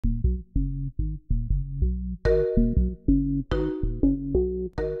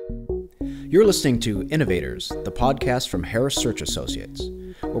You're listening to Innovators, the podcast from Harris Search Associates,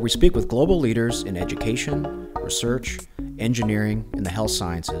 where we speak with global leaders in education, research, engineering, and the health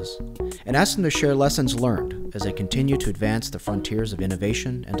sciences, and ask them to share lessons learned as they continue to advance the frontiers of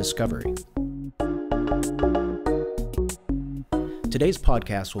innovation and discovery. Today's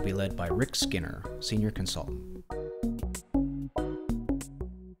podcast will be led by Rick Skinner, Senior Consultant.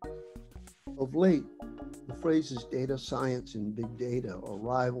 Of late, the phrases data science and big data are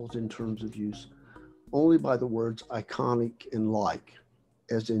rivals in terms of use only by the words iconic and like,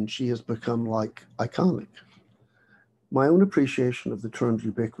 as in she has become like iconic. My own appreciation of the term's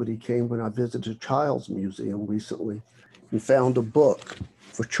ubiquity came when I visited a child's museum recently and found a book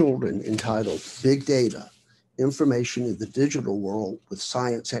for children entitled Big Data, Information in the Digital World with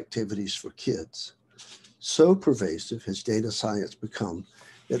Science Activities for Kids. So pervasive has data science become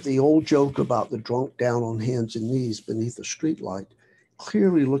that the old joke about the drunk down on hands and knees beneath a streetlight,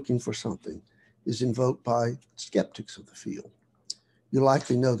 clearly looking for something, is invoked by skeptics of the field. You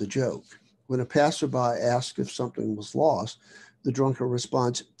likely know the joke. When a passerby asks if something was lost, the drunker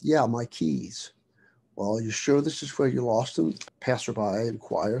responds, "Yeah, my keys." "Well, are you sure this is where you lost them?" Passerby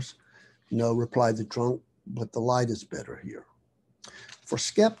inquires. "No," replied the drunk, "but the light is better here." For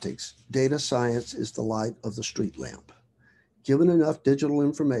skeptics, data science is the light of the street lamp. Given enough digital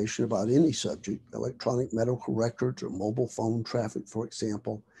information about any subject, electronic medical records or mobile phone traffic, for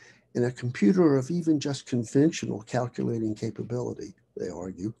example, and a computer of even just conventional calculating capability, they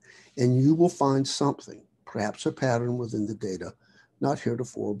argue, and you will find something, perhaps a pattern within the data, not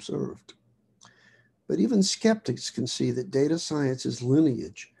heretofore observed. But even skeptics can see that data science's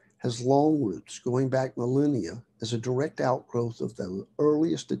lineage has long roots going back millennia as a direct outgrowth of the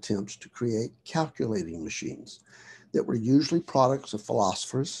earliest attempts to create calculating machines that were usually products of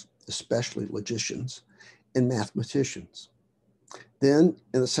philosophers, especially logicians, and mathematicians. Then,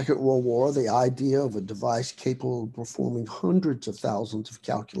 in the Second World War, the idea of a device capable of performing hundreds of thousands of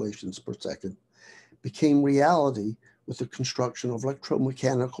calculations per second became reality with the construction of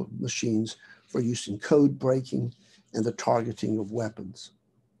electromechanical machines for use in code breaking and the targeting of weapons.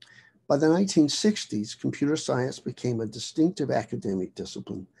 By the 1960s, computer science became a distinctive academic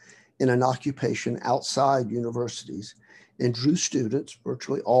discipline in an occupation outside universities and drew students,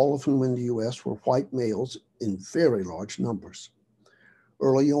 virtually all of whom in the US were white males in very large numbers.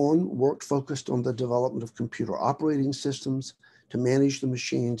 Early on, work focused on the development of computer operating systems to manage the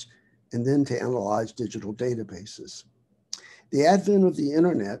machines and then to analyze digital databases. The advent of the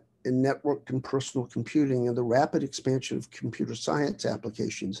internet and networked and personal computing and the rapid expansion of computer science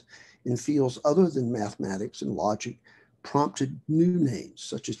applications in fields other than mathematics and logic prompted new names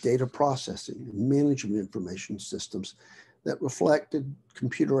such as data processing and management information systems that reflected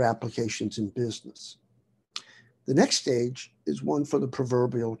computer applications in business. The next stage is one for the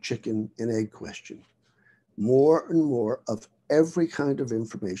proverbial chicken and egg question. More and more of every kind of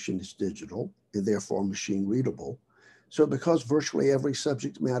information is digital and therefore machine readable. So because virtually every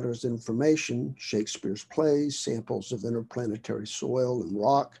subject matter is information, Shakespeare's plays, samples of interplanetary soil and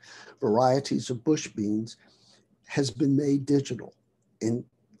rock, varieties of bush beans, has been made digital and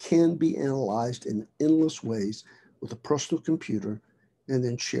can be analyzed in endless ways with a personal computer and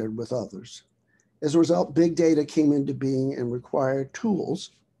then shared with others. As a result, big data came into being and required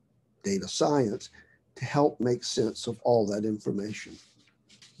tools, data science, to help make sense of all that information.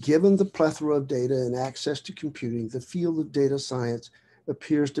 Given the plethora of data and access to computing, the field of data science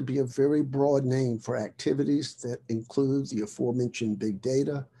appears to be a very broad name for activities that include the aforementioned big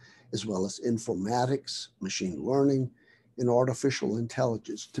data, as well as informatics, machine learning, and artificial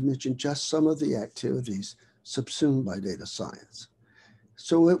intelligence, to mention just some of the activities subsumed by data science.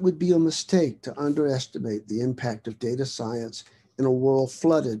 So it would be a mistake to underestimate the impact of data science in a world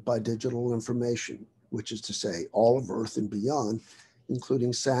flooded by digital information, which is to say all of Earth and beyond,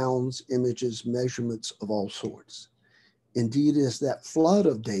 including sounds, images, measurements of all sorts. Indeed, it is that flood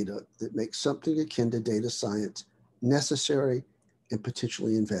of data that makes something akin to data science necessary and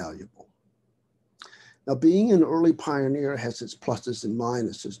potentially invaluable. Now, being an early pioneer has its pluses and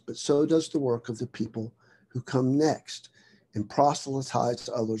minuses, but so does the work of the people who come next and proselytize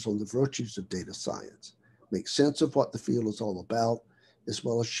others on the virtues of data science, make sense of what the field is all about, as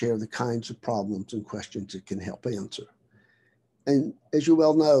well as share the kinds of problems and questions it can help answer. And as you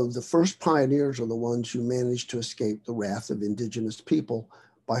well know, the first pioneers are the ones who managed to escape the wrath of indigenous people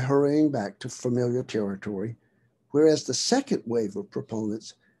by hurrying back to familiar territory, whereas the second wave of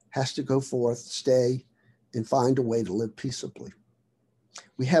proponents has to go forth, stay, and find a way to live peaceably.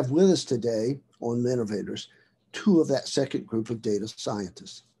 We have with us today on Innovators two of that second group of data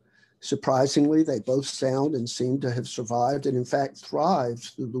scientists. Surprisingly, they both sound and seem to have survived and in fact thrived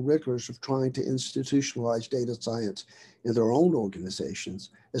through the rigors of trying to institutionalize data science in their own organizations,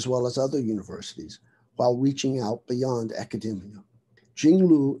 as well as other universities, while reaching out beyond academia. Jing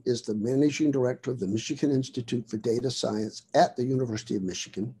Lu is the managing director of the Michigan Institute for Data Science at the University of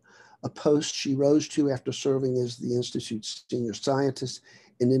Michigan, a post she rose to after serving as the Institute's senior scientist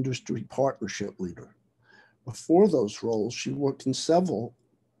and industry partnership leader. Before those roles, she worked in several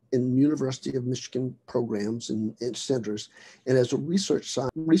University of Michigan programs and centers, and as a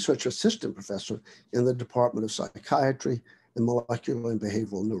research assistant professor in the Department of Psychiatry and Molecular and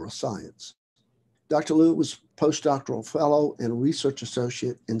Behavioral Neuroscience. Dr. Liu was postdoctoral fellow and research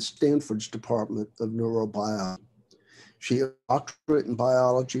associate in Stanford's Department of Neurobiology. She has a doctorate in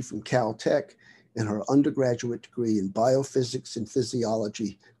biology from Caltech and her undergraduate degree in biophysics and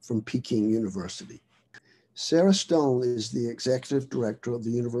physiology from Peking University. Sarah Stone is the executive director of the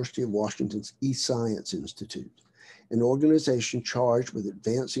University of Washington's eScience Institute, an organization charged with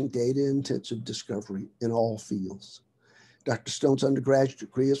advancing data-intensive discovery in all fields. Dr. Stone's undergraduate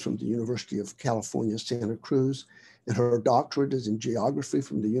degree is from the University of California, Santa Cruz, and her doctorate is in geography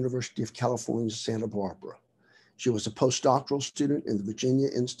from the University of California, Santa Barbara. She was a postdoctoral student in the Virginia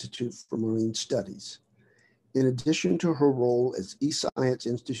Institute for Marine Studies. In addition to her role as eScience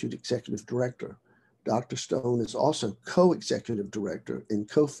Institute Executive Director, Dr. Stone is also co-executive director and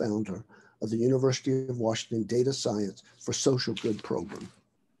co-founder of the University of Washington Data Science for Social Good program.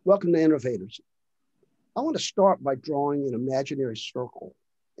 Welcome to Innovators. I want to start by drawing an imaginary circle,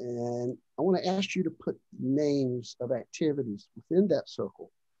 and I want to ask you to put names of activities within that circle,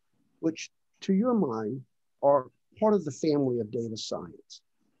 which to your mind are part of the family of data science.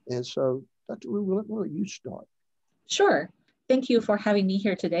 And so, Dr. Liu, why don't you start? Sure. Thank you for having me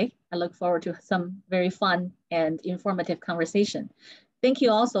here today. I look forward to some very fun and informative conversation. Thank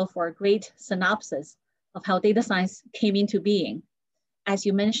you also for a great synopsis of how data science came into being. As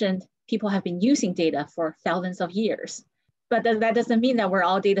you mentioned, people have been using data for thousands of years, but that doesn't mean that we're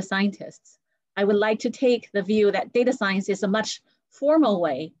all data scientists. I would like to take the view that data science is a much formal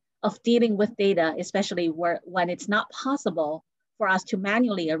way of dealing with data, especially when it's not possible for us to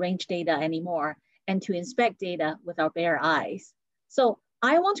manually arrange data anymore and to inspect data with our bare eyes. So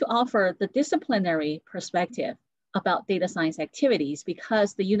I want to offer the disciplinary perspective about data science activities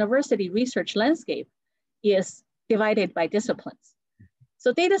because the university research landscape is divided by disciplines.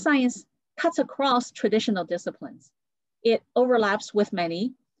 So data science cuts across traditional disciplines. It overlaps with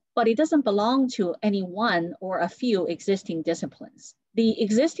many, but it doesn't belong to any one or a few existing disciplines. The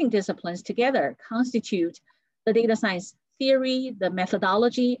existing disciplines together constitute the data science theory, the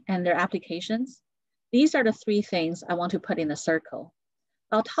methodology, and their applications. These are the three things I want to put in a circle.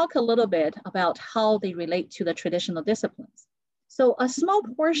 I'll talk a little bit about how they relate to the traditional disciplines. So a small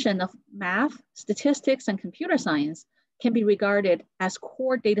portion of math, statistics, and computer science can be regarded as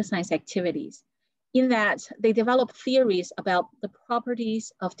core data science activities in that they develop theories about the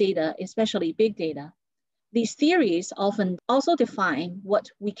properties of data, especially big data. These theories often also define what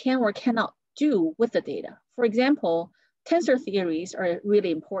we can or cannot do with the data. For example, tensor theories are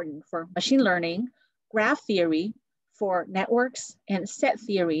really important for machine learning, graph theory for networks, and set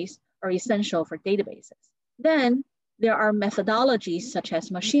theories are essential for databases. Then there are methodologies such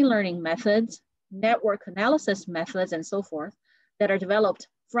as machine learning methods, network analysis methods, and so forth that are developed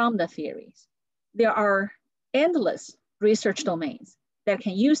from the theories. There are endless research domains that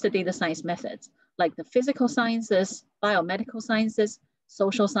can use the data science methods, like the physical sciences, biomedical sciences,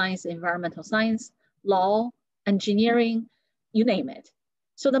 social science, environmental science, law, engineering, you name it.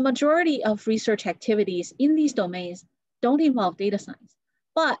 So the majority of research activities in these domains don't involve data science,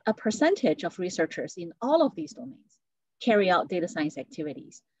 but a percentage of researchers in all of these domains carry out data science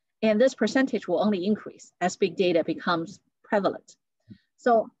activities. And this percentage will only increase as big data becomes prevalent.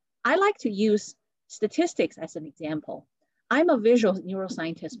 So I like to use statistics as an example. I'm a visual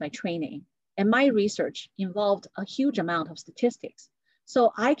neuroscientist by training, and my research involved a huge amount of statistics.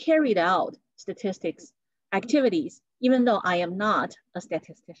 So I carried out statistics activities, even though I am not a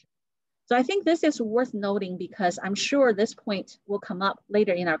statistician. So I think this is worth noting because I'm sure this point will come up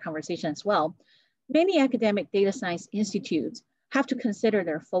later in our conversation as well. Many academic data science institutes have to consider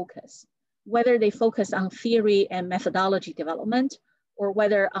their focus, whether they focus on theory and methodology development, or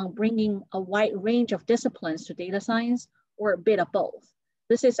whether on bringing a wide range of disciplines to data science, or a bit of both.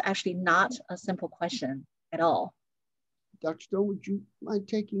 This is actually not a simple question at all. Dr. Stone, would you mind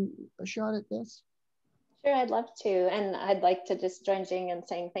taking a shot at this? Sure, I'd love to. And I'd like to just join Jing in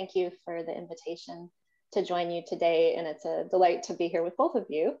saying thank you for the invitation to join you today. And it's a delight to be here with both of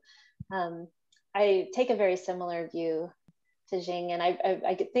you. I take a very similar view to Jing. And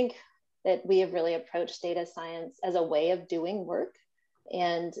I think that we have really approached data science as a way of doing work.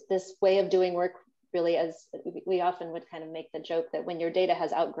 And this way of doing work really, as we often would kind of make the joke that when your data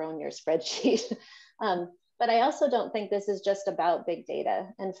has outgrown your spreadsheet. But I also don't think this is just about big data.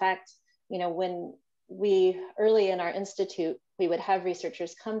 In fact, when we early in our institute, we would have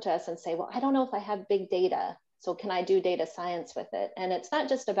researchers come to us and say, well, I don't know if I have big data, so can I do data science with it? And it's not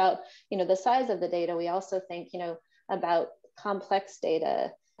just about, the size of the data. We also think, about complex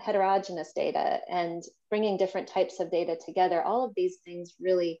data, heterogeneous data, and bringing different types of data together. All of these things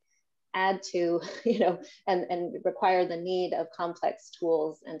really add to, and require the need of complex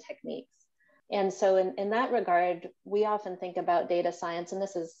tools and techniques. And so in that regard, we often think about data science, and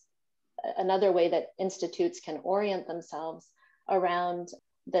this is another way that institutes can orient themselves around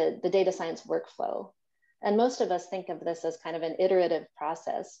the data science workflow. And most of us think of this as kind of an iterative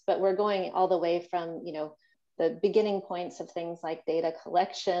process, but we're going all the way from, the beginning points of things like data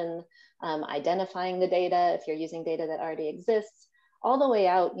collection, identifying the data, if you're using data that already exists, all the way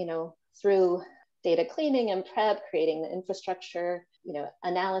out, through data cleaning and prep, creating the infrastructure,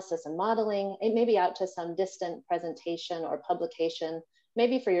 analysis and modeling, it may be out to some distant presentation or publication,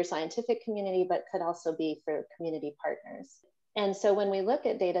 maybe for your scientific community, but could also be for community partners. And so when we look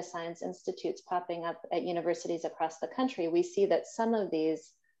at data science institutes popping up at universities across the country, we see that some of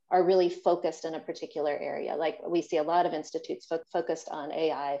these are really focused in a particular area. Like we see a lot of institutes focused on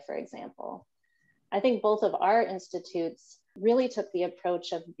AI, for example. I think both of our institutes really took the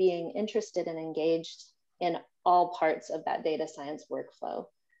approach of being interested and engaged in all parts of that data science workflow.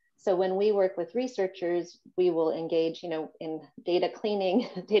 So when we work with researchers, we will engage, in data cleaning,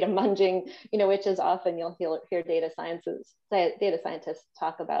 data munging, which is often you'll hear data scientists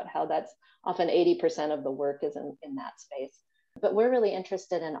talk about how that's often 80% of the work is in that space. But we're really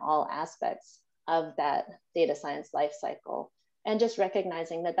interested in all aspects of that data science lifecycle. And just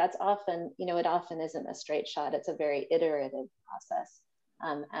recognizing that that's often, it often isn't a straight shot. It's a very iterative process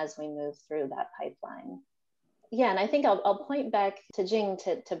as we move through that pipeline. Yeah, and I think I'll point back to Jing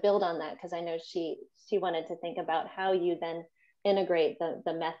to build on that, because I know she wanted to think about how you then integrate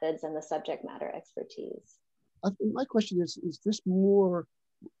the methods and the subject matter expertise. My question is this more,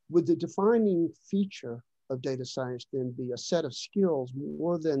 would the defining feature of data science then be a set of skills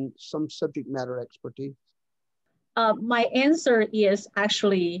more than some subject matter expertise? My answer is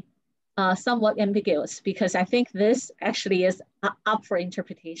actually somewhat ambiguous, because I think this actually is up for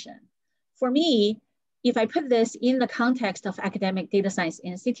interpretation. For me, if I put this in the context of academic data science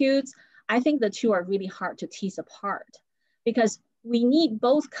institutes, I think the two are really hard to tease apart, because we need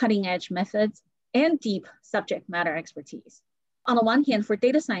both cutting edge methods and deep subject matter expertise. On the one hand, for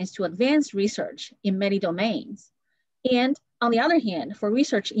data science to advance research in many domains, and on the other hand, for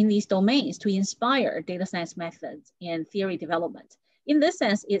research in these domains to inspire data science methods and theory development. In this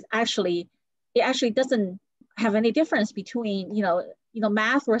sense, it actually doesn't have any difference between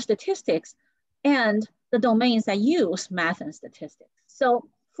math or statistics and the domains that use math and statistics. So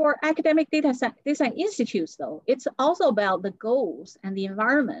for academic data science institutes, though, it's also about the goals and the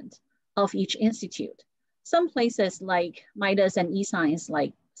environment of each institute. Some places like Midas and eScience,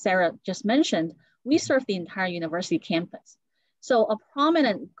 like Sarah just mentioned, we serve the entire university campus. So a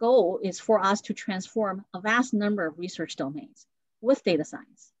prominent goal is for us to transform a vast number of research domains with data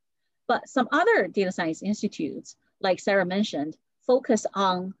science. But some other data science institutes, like Sarah mentioned, focus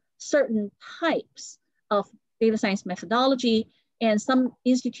on certain types of data science methodology, and some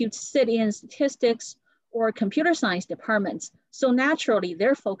institutes sit in statistics or computer science departments. So naturally,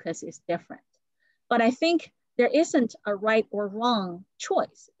 their focus is different. But I think there isn't a right or wrong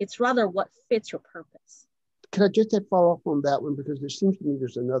choice. It's rather what fits your purpose. Can I just follow up on that one? Because there seems to me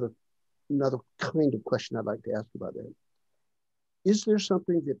there's another kind of question I'd like to ask about that. Is there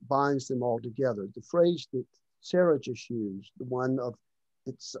something that binds them all together? The phrase that Sarah just used, the one of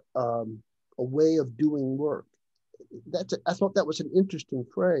it's a way of doing work. I thought that was an interesting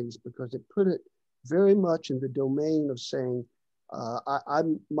phrase, because it put it very much in the domain of saying,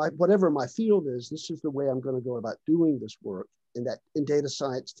 whatever my field is, this is the way I'm going to go about doing this work, and that in data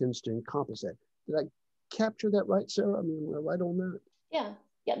science tends to encompass that. Did I capture that right, Sarah? I mean, am I right on that? Yeah,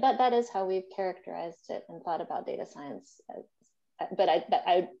 that is how we've characterized it and thought about data science. But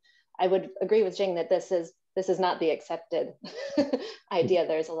I would agree with Jing that this is not the accepted idea.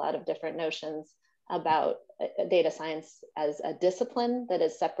 There's a lot of different notions about data science as a discipline that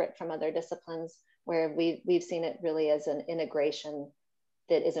is separate from other disciplines, where we've seen it really as an integration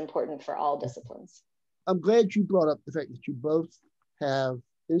that is important for all disciplines. I'm glad you brought up the fact that you both have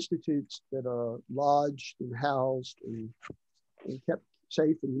institutes that are lodged and housed and kept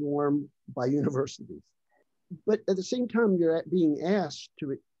safe and warm by universities. But at the same time, you're being asked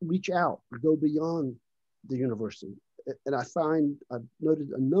to reach out, go beyond the university. And I've noted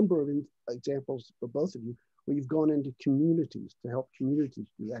a number of examples for both of you where you've gone into communities to help communities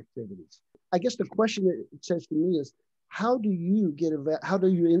do activities. I guess the question that it says to me is, how do you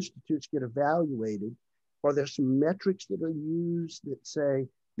institutes get evaluated? Are there some metrics that are used that say,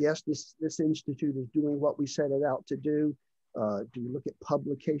 yes, this institute is doing what we set it out to do? Do you look at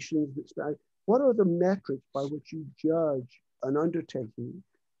publications? What are the metrics by which you judge an undertaking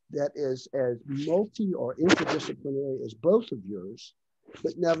that is as multi or interdisciplinary as both of yours,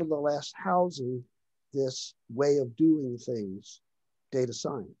 but nevertheless housing this way of doing things, data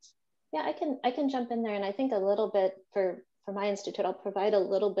science? Yeah, I can jump in there, and I think a little bit for my institute, I'll provide a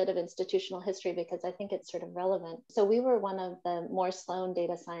little bit of institutional history because I think it's sort of relevant. So we were one of the more Sloan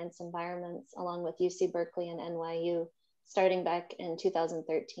data science environments, along with UC Berkeley and NYU, starting back in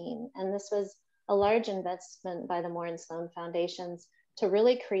 2013. And this was a large investment by the Moore and Sloan Foundations to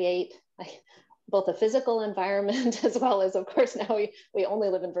really create both a physical environment as well as, of course, now we only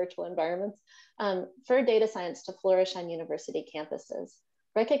live in virtual environments, for data science to flourish on university campuses,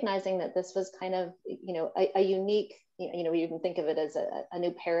 recognizing that this was kind of, a unique, you can think of it as a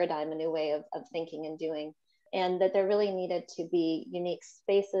new paradigm, a new way of thinking and doing, and that there really needed to be unique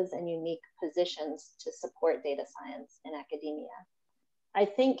spaces and unique positions to support data science in academia. I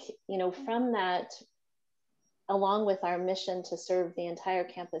think, from that, along with our mission to serve the entire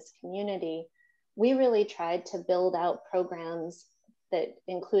campus community, we really tried to build out programs that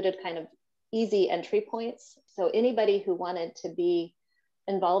included kind of easy entry points. So anybody who wanted to be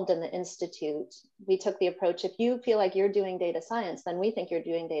involved in the institute, we took the approach, if you feel like you're doing data science, then we think you're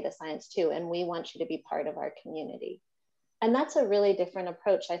doing data science too, and we want you to be part of our community. And that's a really different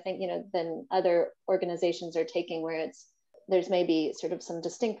approach, I think, than other organizations are taking, where there's maybe sort of some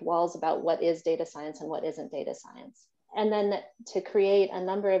distinct walls about what is data science and what isn't data science. And then to create a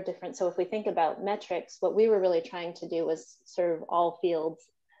number of different, so if we think about metrics, what we were really trying to do was serve all fields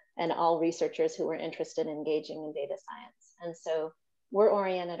and all researchers who were interested in engaging in data science. And so we're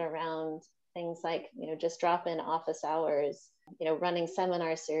oriented around things like, just drop in office hours, running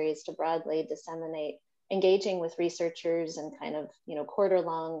seminar series to broadly disseminate, engaging with researchers and kind of,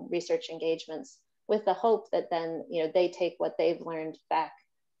 quarter-long research engagements, with the hope that then, they take what they've learned back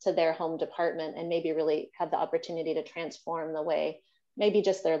to their home department and maybe really have the opportunity to transform the way, maybe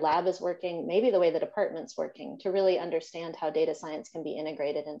just their lab is working, maybe the way the department's working, to really understand how data science can be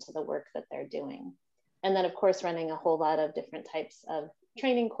integrated into the work that they're doing. And then, of course, running a whole lot of different types of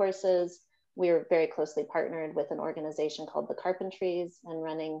training courses. We are very closely partnered with an organization called the Carpentries and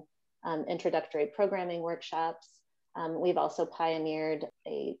running introductory programming workshops. We've also pioneered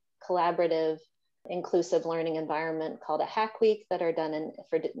a collaborative, inclusive learning environment called a Hack Week that are done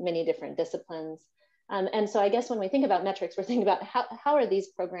for many different disciplines. And so I guess when we think about metrics, we're thinking about how are these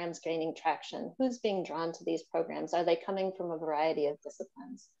programs gaining traction? Who's being drawn to these programs? Are they coming from a variety of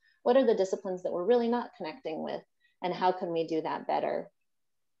disciplines? What are the disciplines that we're really not connecting with? And how can we do that better?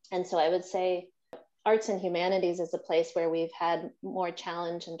 And so I would say arts and humanities is a place where we've had more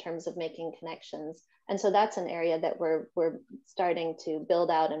challenge in terms of making connections. And so that's an area that we're starting to build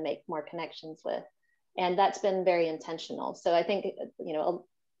out and make more connections with. And that's been very intentional. So I think,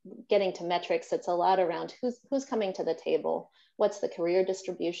 getting to metrics, it's a lot around who's coming to the table. What's the career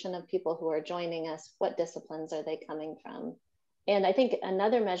distribution of people who are joining us? What disciplines are they coming from? And I think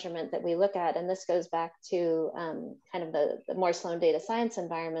another measurement that we look at, and this goes back to kind of the more Sloan data science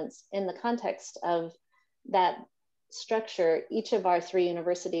environments, in the context of that structure, each of our three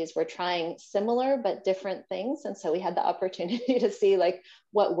universities were trying similar but different things. And so we had the opportunity to see like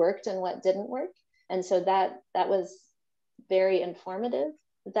what worked and what didn't work. And so that was very informative.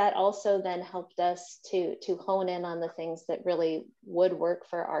 That also then helped us to hone in on the things that really would work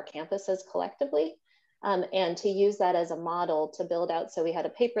for our campuses collectively. And to use that as a model to build out. So we had a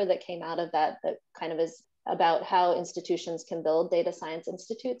paper that came out of that kind of is about how institutions can build data science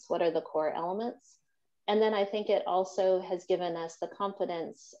institutes. What are the core elements? And then I think it also has given us the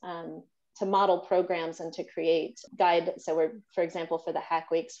confidence to model programs and to create guide. So we're, for example, for the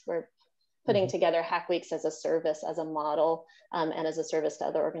Hack Weeks, we're putting together Hack Weeks as a service, as a model, and as a service to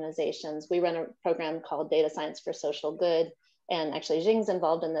other organizations. We run a program called Data Science for Social Good. And actually Jing's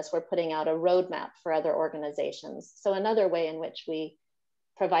involved in this. We're putting out a roadmap for other organizations. So another way in which we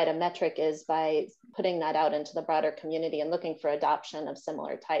provide a metric is by putting that out into the broader community and looking for adoption of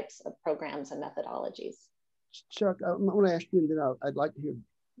similar types of programs and methodologies. Chuck, I want to ask you, and then I'd like to hear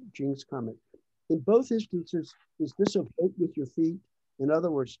Jing's comment. In both instances, is this a vote with your feet? In other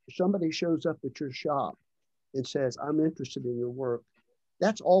words, somebody shows up at your shop and says, I'm interested in your work.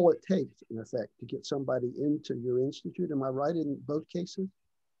 that's all it takes, in effect, to get somebody into your institute. Am I right in both cases?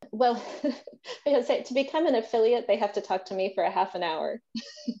 Well, I would say to become an affiliate, they have to talk to me for a half an hour.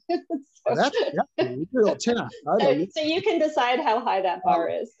 So, that's a real test. So you can decide how high that bar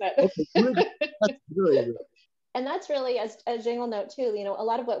is. But okay, good. That's very good. And that's really, as Jing will note too, a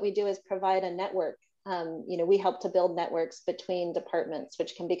lot of what we do is provide a network. We help to build networks between departments,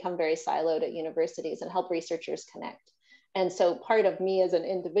 which can become very siloed at universities, and help researchers connect. And so part of me as an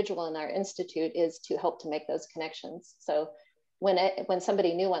individual in our institute is to help to make those connections. So when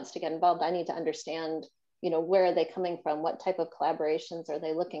somebody new wants to get involved, I need to understand, where are they coming from? What type of collaborations are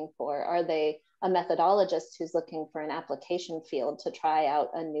they looking for? Are they a methodologist who's looking for an application field to try out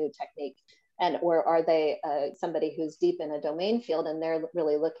a new technique? Or are they somebody who's deep in a domain field and they're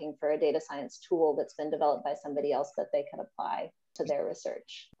really looking for a data science tool that's been developed by somebody else that they can apply to their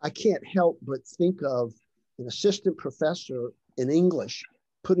research? I can't help but think of an assistant professor in English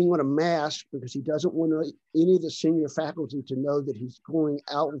putting on a mask because he doesn't want any of the senior faculty to know that he's going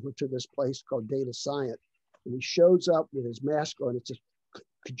out over to this place called data science. And he shows up with his mask on and says,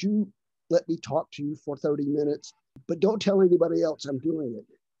 could you let me talk to you for 30 minutes? But don't tell anybody else I'm doing it.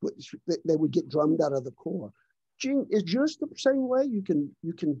 They would get drummed out of the core. Jing, is yours the same way? You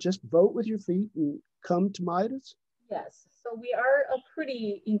can just vote with your feet and come to Midas? Yes, so we are a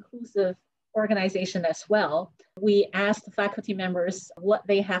pretty inclusive organization as well. We asked the faculty members what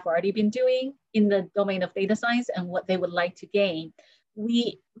they have already been doing in the domain of data science and what they would like to gain.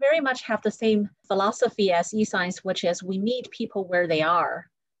 We very much have the same philosophy as eScience, which is we meet people where they are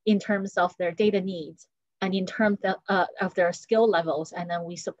in terms of their data needs and in terms of their skill levels, and then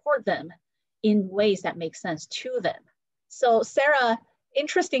we support them in ways that make sense to them. So Sarah,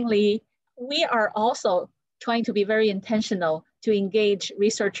 interestingly, we are also trying to be very intentional to engage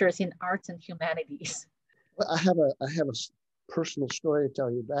researchers in arts and humanities. Well, I have a personal story to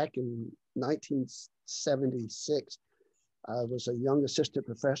tell you. Back in 1976, I was a young assistant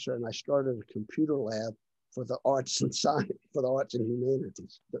professor and I started a computer lab for the arts and science, for the arts and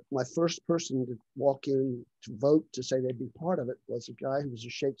humanities. But my first person to walk in to vote to say they'd be part of it was a guy who was a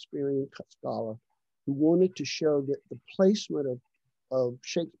Shakespearean scholar who wanted to show that the placement of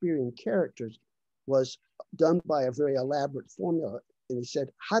Shakespearean characters was done by a very elaborate formula. And he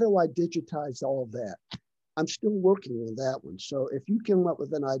said, how do I digitize all of that? I'm still working on that one. So if you came up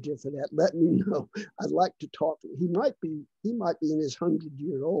with an idea for that, let me know. I'd like to talk. He might be in his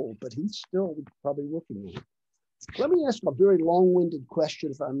 100-year-old, but he's still probably working on it. Let me ask a very long-winded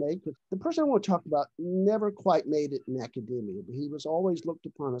question, if I may, because the person I want to talk about never quite made it in academia, but he was always looked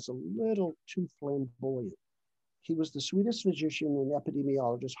upon as a little too flamboyant. He was the Swedish physician and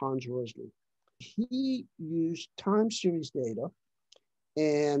epidemiologist Hans Rosling. He used time series data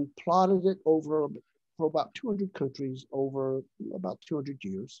and plotted it over for about 200 countries over about 200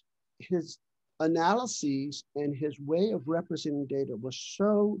 years. His analyses and his way of representing data was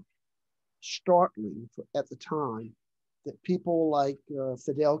so startling at the time that people like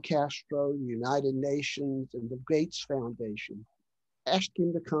Fidel Castro, the United Nations, and the Gates Foundation asked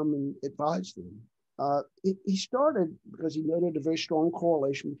him to come and advise them. He started because he noted a very strong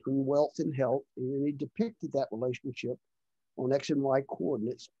correlation between wealth and health, and he depicted that relationship on X and Y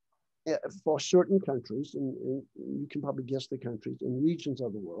coordinates for certain countries, and you can probably guess the countries and regions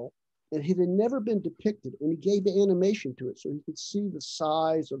of the world. And it had never been depicted, and he gave animation to it so you could see the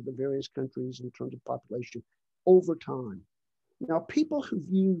size of the various countries in terms of population over time. Now, people who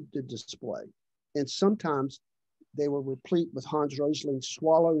viewed the display, and sometimes they were replete with Hans Rosling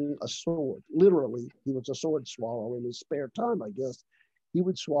swallowing a sword. Literally, he was a sword swallower in his spare time, I guess. He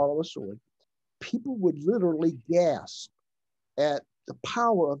would swallow a sword. People would literally gasp at the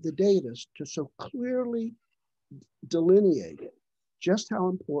power of the data to so clearly delineate it, just how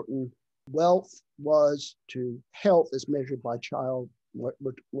important wealth was to health as measured by child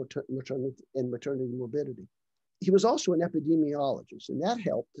maternity and maternity morbidity. He was also an epidemiologist, and that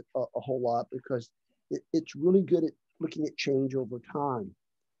helped a whole lot because it's really good at looking at change over time.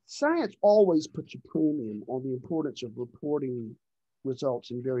 Science always puts a premium on the importance of reporting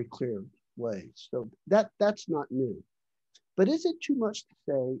results in very clear ways. So that's not new. But is it too much to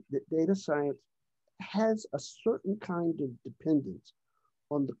say that data science has a certain kind of dependence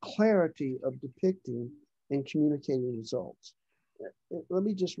on the clarity of depicting and communicating results? Let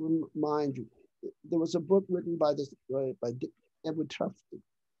me just remind you, there was a book written by Edward Tufte,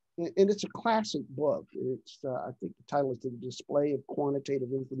 and it's a classic book. It's, I think the title is The Display of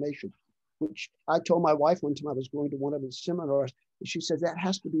Quantitative Information, which I told my wife one time I was going to one of his seminars, and she said, that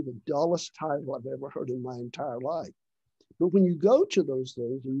has to be the dullest title I've ever heard in my entire life. But when you go to those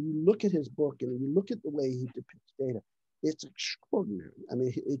things and you look at his book and you look at the way he depicts data, It's extraordinary. I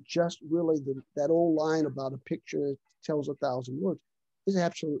mean, it just really, that old line about a picture tells 1,000 words is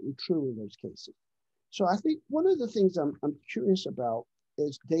absolutely true in those cases. So I think one of the things I'm curious about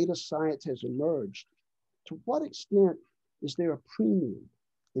as data science has emerged, to what extent is there a premium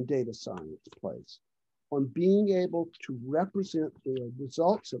in data science place on being able to represent the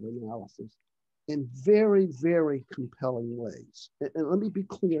results of analysis in very, very compelling ways? And let me be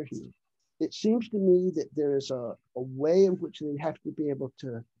clear here. It seems to me that there is a way in which they have to be able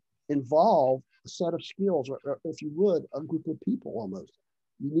to involve a set of skills, or if you would, a group of people almost.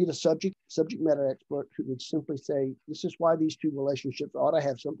 You need a subject matter expert who would simply say, this is why these two relationships ought to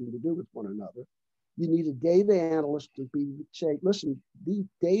have something to do with one another. You need a data analyst to say, listen, these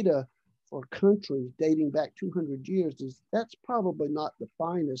data for countries dating back 200 years, that's probably not the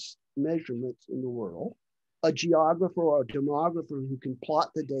finest measurements in the world. A geographer or a demographer who can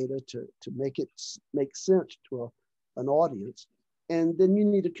plot the data to make it make sense to an audience. And then you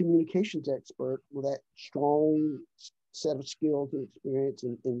need a communications expert with that strong set of skills and experience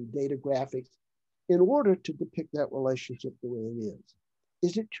in data graphics in order to depict that relationship the way it is.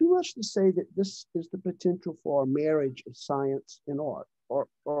 Is it too much to say that this is the potential for a marriage of science and art?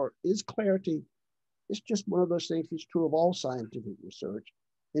 Or is clarity, it's just one of those things that's true of all scientific research,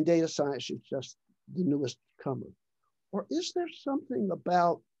 and data science is just the newest comer? Or is there something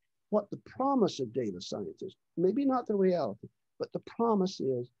about what the promise of data science is? Maybe not the reality, but the promise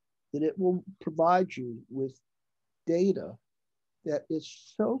is that it will provide you with data that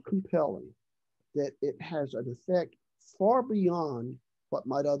is so compelling that it has an effect far beyond what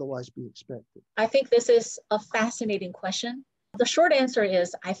might otherwise be expected? I think this is a fascinating question. The short answer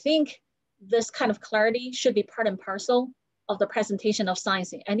is, I think this kind of clarity should be part and parcel of the presentation of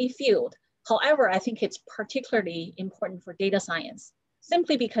science in any field. However, I think it's particularly important for data science,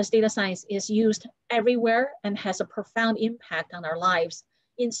 simply because data science is used everywhere and has a profound impact on our lives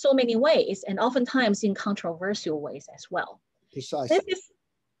in so many ways, and oftentimes in controversial ways as well. Precisely.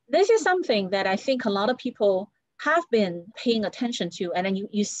 This is something that I think a lot of people have been paying attention to. And then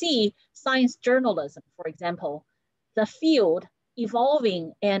you see science journalism, for example, the field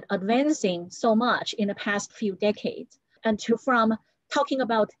evolving and advancing so much in the past few decades. And from talking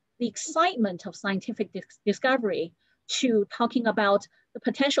about the excitement of scientific discovery to talking about the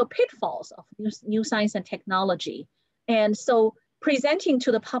potential pitfalls of new science and technology. And so presenting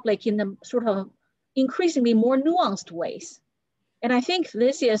to the public in the sort of increasingly more nuanced ways. And I think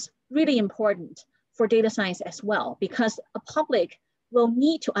this is really important for data science as well, because a public will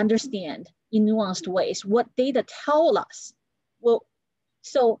need to understand in nuanced ways what data tell us. Well,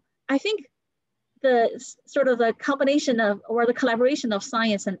 so I think the sort of the combination of, or the collaboration of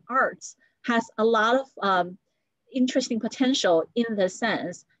science and arts has a lot of interesting potential in this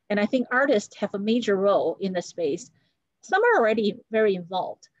sense. And I think artists have a major role in this space. Some are already very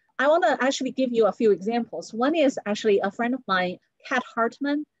involved. I want to actually give you a few examples. One is actually a friend of mine, Kat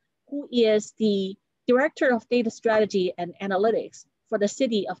Hartman, who is the Director of Data Strategy and Analytics for the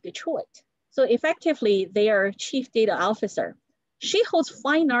city of Detroit. So effectively, they are Chief Data Officer. She holds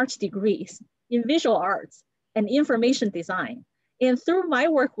fine arts degrees in visual arts and information design. And through my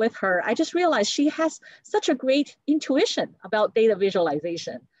work with her, I just realized she has such a great intuition about data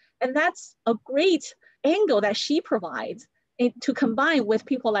visualization. And that's a great angle that she provides to combine with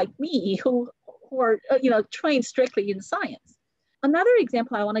people like me who are trained strictly in science. Another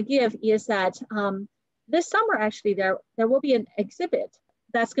example I want to give is that this summer, actually, there will be an exhibit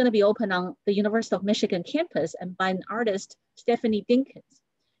that's going to be open on the University of Michigan campus and by an artist, Stephanie Dinkins.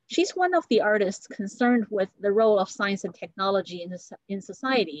 She's one of the artists concerned with the role of science and technology in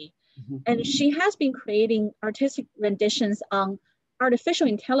society. Mm-hmm. And she has been creating artistic renditions on artificial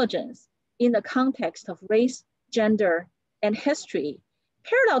intelligence in the context of race, gender, and history.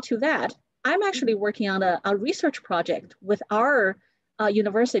 Parallel to that, I'm actually working on a research project with our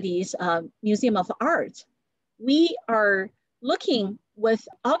university's Museum of Art. We are looking with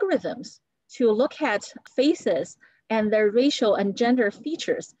algorithms to look at faces and their racial and gender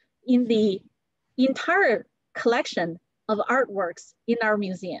features in the entire collection of artworks in our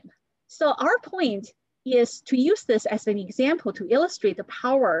museum. So our point is to use this as an example to illustrate the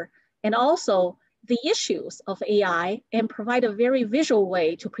power and also the issues of AI and provide a very visual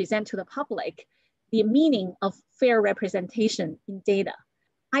way to present to the public the meaning of fair representation in data.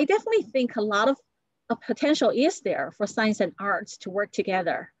 I definitely think a lot of potential is there for science and arts to work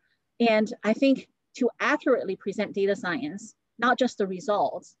together. And I think to accurately present data science, not just the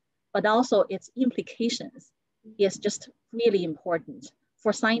results, but also its implications is just really important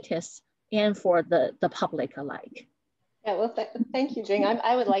for scientists and for the public alike. Yeah, well, thank you, Jing.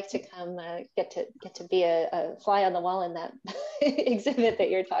 I would like to come get to be a fly on the wall in that exhibit that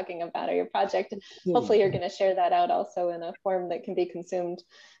you're talking about, or your project. And hopefully you're going to share that out also in a form that can be consumed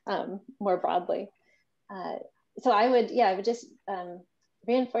more broadly. So I would just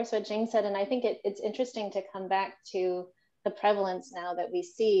reinforce what Jing said. And I think it's interesting to come back to the prevalence now that we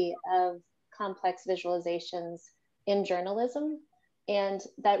see of complex visualizations in journalism. And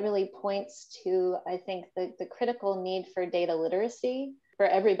that really points to, I think, the critical need for data literacy for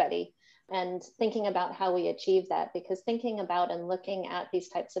everybody, and thinking about how we achieve that, because thinking about and looking at these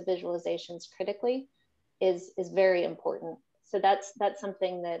types of visualizations critically is very important. So that's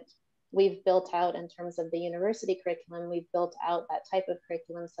something that we've built out in terms of the university curriculum. We've built out that type of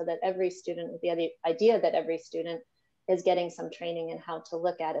curriculum so that every student, with the idea that every student is getting some training in how to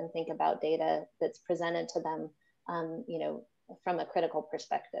look at and think about data that's presented to them, from a critical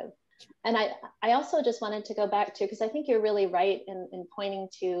perspective. And I also just wanted to go back to, because I think you're really right in pointing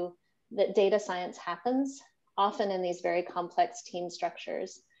to that data science happens often in these very complex team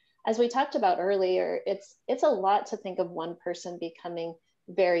structures. As we talked about earlier, it's a lot to think of one person becoming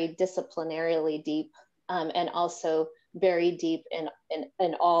very disciplinarily deep, and also very deep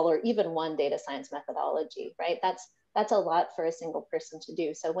in all or even one data science methodology, right? That's a lot for a single person to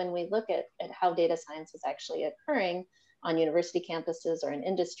do. So when we look at how data science is actually occurring on university campuses or in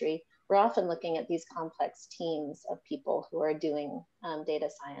industry, we're often looking at these complex teams of people who are doing data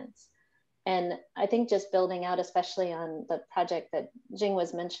science. And I think just building out, especially on the project that Jing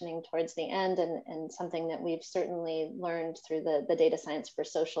was mentioning towards the end, and something that we've certainly learned through the Data Science for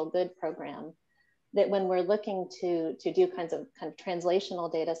Social Good program, that when we're looking to do kind of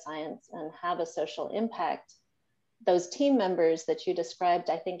translational data science and have a social impact, those team members that you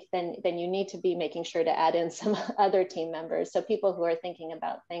described, I think then you need to be making sure to add in some other team members. So people who are thinking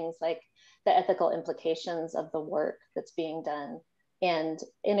about things like the ethical implications of the work that's being done, and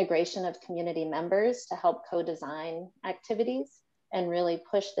integration of community members to help co-design activities and really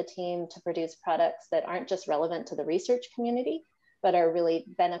push the team to produce products that aren't just relevant to the research community, but are really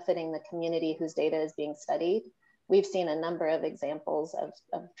benefiting the community whose data is being studied. We've seen a number of examples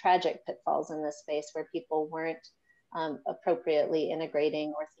of tragic pitfalls in this space where people weren't appropriately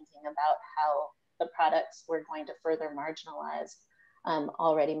integrating or thinking about how the products were going to further marginalize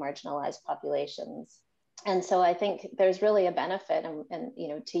already marginalized populations. And so I think there's really a benefit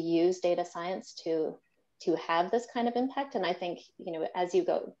and to use data science to have this kind of impact. And I think, as you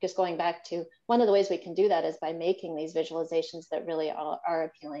go, just going back to one of the ways we can do that is by making these visualizations that really are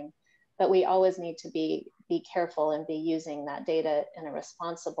appealing. But we always need to be careful and be using that data in a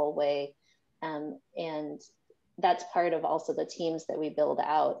responsible way. And that's part of also the teams that we build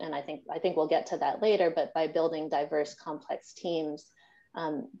out. And I think we'll get to that later, but by building diverse, complex teams,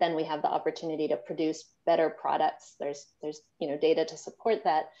 then we have the opportunity to produce better products. There's data to support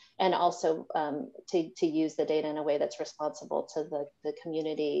that, and also to use the data in a way that's responsible to the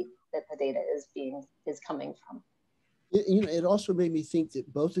community that the data is coming from. It also made me think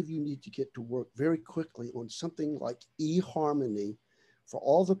that both of you need to get to work very quickly on something like eHarmony for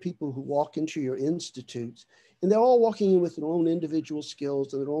all the people who walk into your institutes, and they're all walking in with their own individual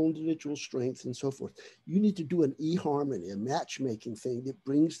skills and their own individual strengths and so forth. You need to do an eHarmony, a matchmaking thing that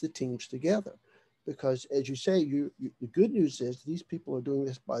brings the teams together. Because as you say, the good news is these people are doing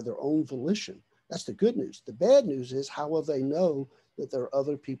this by their own volition. That's the good news. The bad news is how will they know that there are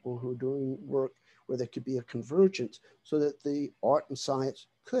other people who are doing work where there could be a convergence so that the art and science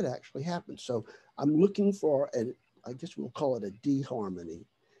could actually happen. So I'm looking for I guess we'll call it a D-harmony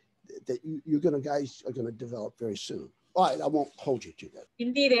that you guys are going to develop very soon. All right, I won't hold you to that.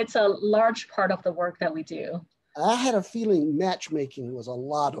 Indeed, it's a large part of the work that we do. I had a feeling matchmaking was a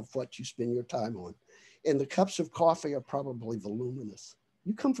lot of what you spend your time on. And the cups of coffee are probably voluminous.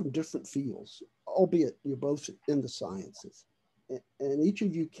 You come from different fields, albeit you're both in the sciences. And each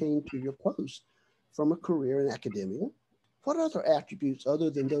of you came to your post from a career in academia. What other attributes other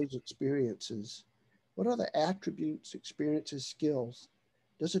than those experiences, what other attributes, experiences, skills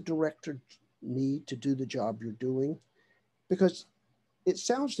does a director need to do the job you're doing? Because it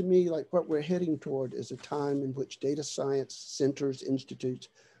sounds to me like what we're heading toward is a time in which data science centers, institutes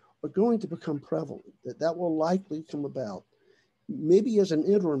are going to become prevalent, that will likely come about, maybe as an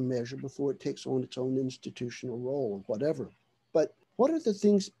interim measure before it takes on its own institutional role or whatever. But what are the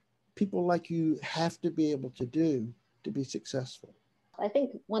things people like you have to be able to do to be successful? I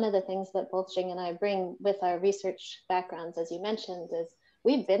think one of the things that both Jing and I bring with our research backgrounds, as you mentioned, is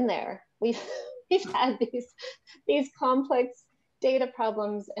we've been there. We've had these complex data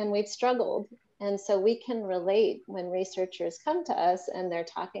problems and we've struggled. And so we can relate when researchers come to us and they're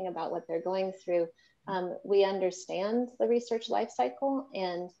talking about what they're going through. We understand the research life cycle,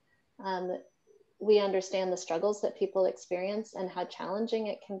 and we understand the struggles that people experience and how challenging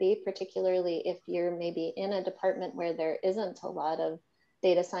it can be, particularly if you're maybe in a department where there isn't a lot of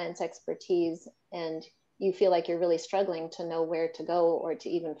data science expertise and you feel like you're really struggling to know where to go or to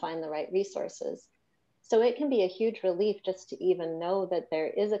even find the right resources. So it can be a huge relief just to even know that there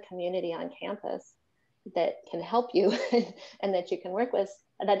is a community on campus that can help you and that you can work with.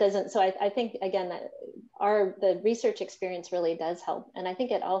 And that doesn't, so I think, again, that the research experience really does help. And I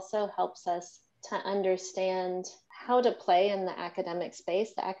think it also helps us to understand how to play in the academic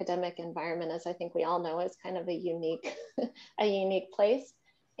space. The academic environment, as I think we all know, is kind of a unique, a unique place.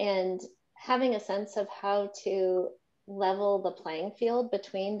 And having a sense of how to level the playing field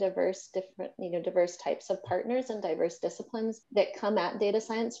between diverse types of partners and diverse disciplines that come at data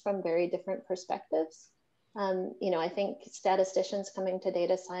science from very different perspectives. I think statisticians coming to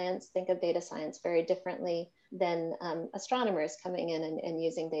data science think of data science very differently than astronomers coming in and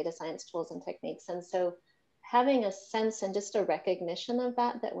using data science tools and techniques. And so having a sense and just a recognition of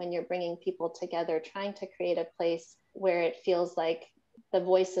that when you're bringing people together, trying to create a place where it feels like the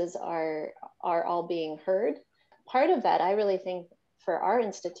voices are all being heard. Part of that, I really think, for our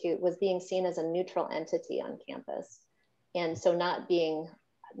institute was being seen as a neutral entity on campus. And so not being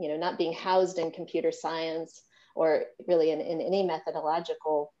housed in computer science or really in any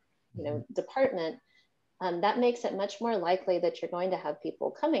methodological, department, that makes it much more likely that you're going to have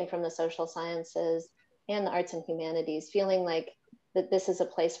people coming from the social sciences and the arts and humanities feeling like that this is a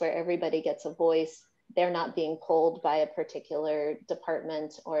place where everybody gets a voice. They're not being pulled by a particular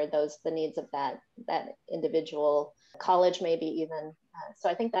department or the needs of that individual college, maybe even. So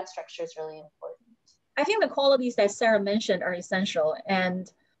I think that structure is really important. I think the qualities that Sarah mentioned are essential. And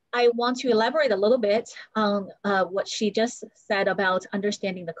I want to elaborate a little bit on what she just said about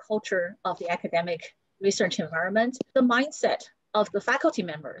understanding the culture of the academic research environment, the mindset of the faculty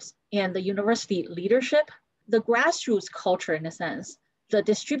members and the university leadership, the grassroots culture in a sense, the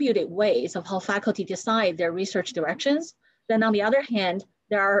distributed ways of how faculty decide their research directions. Then on the other hand,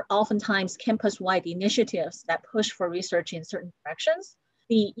 there are oftentimes campus-wide initiatives that push for research in certain directions.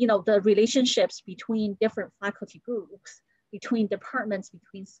 The relationships between different faculty groups, between departments,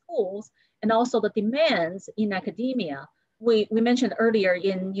 between schools, and also the demands in academia. We mentioned earlier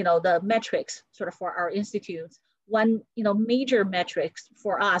in the metrics sort of for our institutes. One major metrics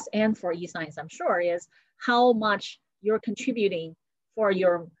for us and for eScience, I'm sure, is how much you're contributing for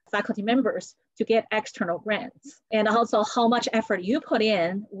your faculty members to get external grants, and also how much effort you put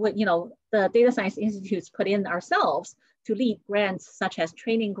in, the data science institutes put in ourselves to lead grants such as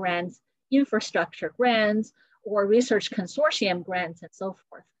training grants, infrastructure grants, or research consortium grants, and so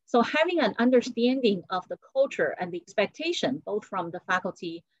forth. So having an understanding of the culture and the expectation, both from the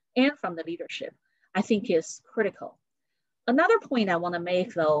faculty and from the leadership, I think is critical. Another point I want to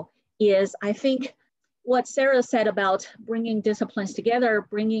make, though, is I think what Sarah said about bringing disciplines together,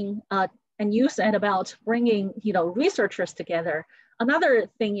 and you said about bringing researchers together. Another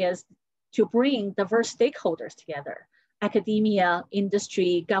thing is to bring diverse stakeholders together: academia,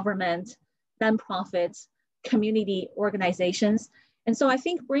 industry, government, nonprofits, community organizations. And so I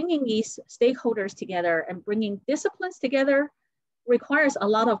think bringing these stakeholders together and bringing disciplines together requires a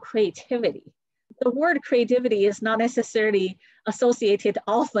lot of creativity. The word creativity is not necessarily associated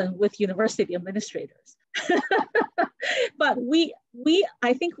often with university administrators. But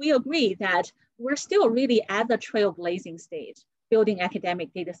I think we agree that we're still really at the trailblazing stage, building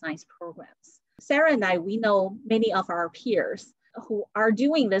academic data science programs. Sarah and I, we know many of our peers who are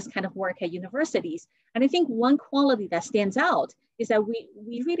doing this kind of work at universities. And I think one quality that stands out is that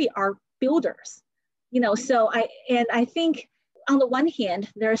we really are builders. I think on the one hand,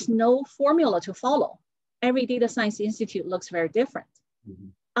 there's no formula to follow. Every data science institute looks very different. Mm-hmm.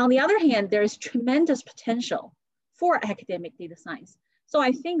 On the other hand, there's tremendous potential for academic data science. So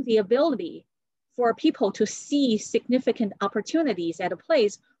I think the ability for people to see significant opportunities at a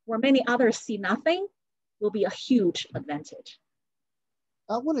place where many others see nothing will be a huge advantage.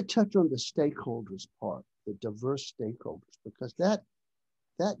 I want to touch on the stakeholders part, the diverse stakeholders, because that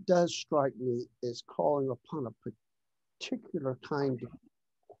does strike me as calling upon a particular kind of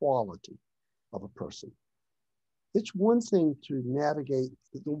quality of a person. It's one thing to navigate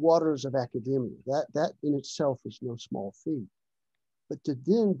the waters of academia. That in itself is no small feat. But to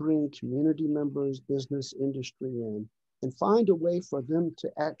then bring community members, business, industry in, and find a way for them to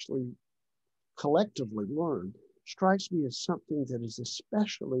actually collectively learn strikes me as something that is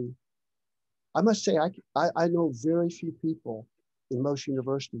especially, I must say, I know very few people in most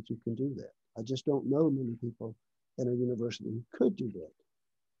universities who can do that. I just don't know many people at a university who could do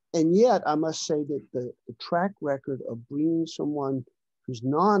that. And yet, I must say that the track record of bringing someone who's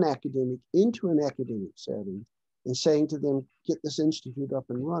non-academic into an academic setting and saying to them, get this institute up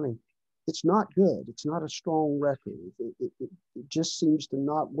and running, it's not good. It's not a strong record. It just seems to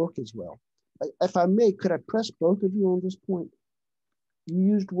not work as well. If I may, could I press both of you on this point? You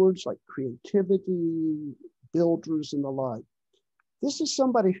used words like creativity, builders, and the like. This is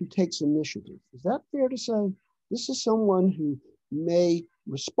somebody who takes initiative. Is that fair to say? This is someone who may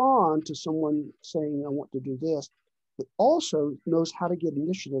respond to someone saying, I want to do this, but also knows how to get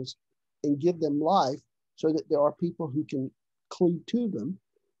initiatives and give them life so that there are people who can cleave to them.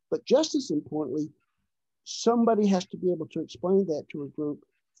 But just as importantly, somebody has to be able to explain that to a group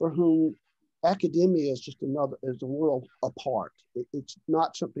for whom academia is just is a world apart. It's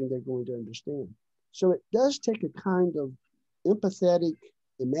not something they're going to understand. So it does take a kind of empathetic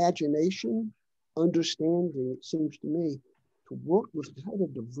imagination, understanding, it seems to me, to work with the kind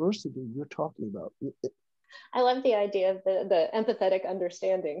of diversity you're talking about. I love the idea of the empathetic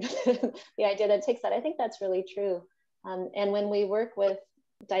understanding, the idea that takes that. I think that's really true. And when we work with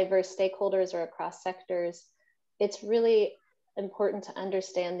diverse stakeholders or across sectors, it's really important to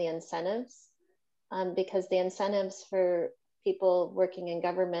understand the incentives, because the incentives for people working in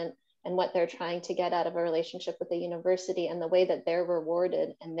government and what they're trying to get out of a relationship with the university and the way that they're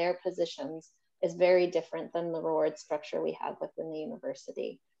rewarded in their positions is very different than the reward structure we have within the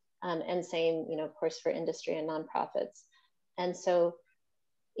university. And same, of course, for industry and nonprofits. And so,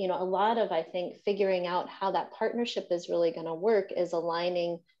 a lot of, I think, figuring out how that partnership is really going to work is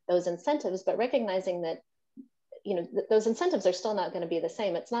aligning those incentives, but recognizing that, those incentives are still not going to be the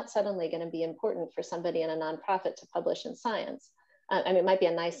same. It's not suddenly going to be important for somebody in a nonprofit to publish in science. It might be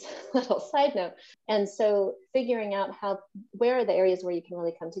a nice little side note. And so figuring out where are the areas where you can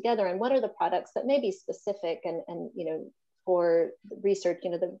really come together, and what are the products that may be specific and for research,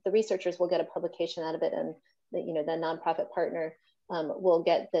 the researchers will get a publication out of it, and the nonprofit partner will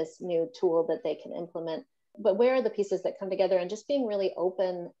get this new tool that they can implement. But where are the pieces that come together, and just being really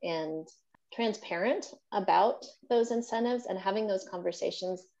open and transparent about those incentives and having those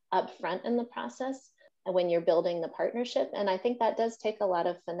conversations up front in the process when you're building the partnership. And I think that does take a lot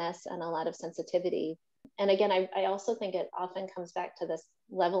of finesse and a lot of sensitivity. And again, I also think it often comes back to this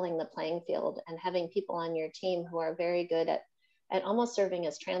leveling the playing field and having people on your team who are very good at almost serving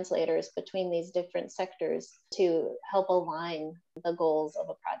as translators between these different sectors to help align the goals of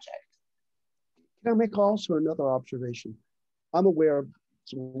a project. Can I make also another observation? I'm aware of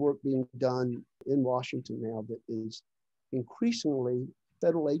some work being done in Washington now that is increasingly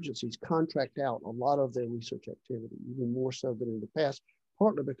federal agencies contract out a lot of their research activity, even more so than in the past,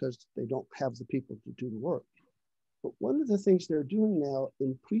 partly because they don't have the people to do the work. But one of the things they're doing now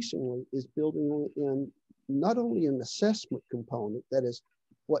increasingly is building in not only an assessment component, that is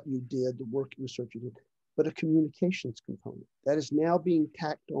what you did, the work research you did, but a communications component that is now being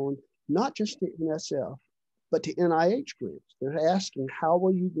tacked on, not just to NSF, but to NIH grants. They're asking, how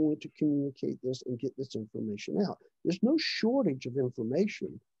are you going to communicate this and get this information out? There's no shortage of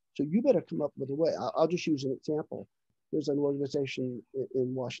information, so you better come up with a way. I'll just use an example. There's an organization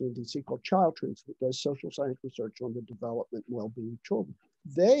in Washington, D.C. called Child Trends that does social science research on the development and well-being of children.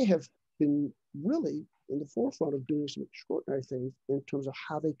 They have been really in the forefront of doing some extraordinary things in terms of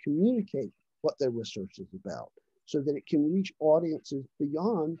how they communicate what their research is about, so that it can reach audiences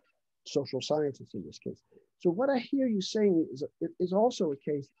beyond social scientists in this case. So what I hear you saying is also a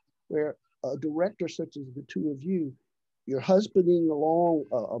case where a director such as the two of you, you're husbanding along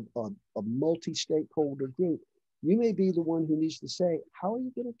a multi-stakeholder group. You may be the one who needs to say, how are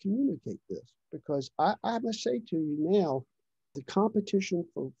you going to communicate this? Because I must say to you now, the competition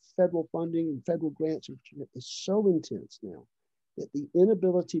for federal funding and federal grants is so intense now that the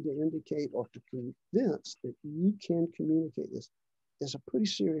inability to indicate or to convince that you can communicate this is a pretty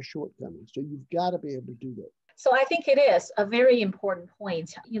serious shortcoming. So you've got to be able to do that. So I think it is a very important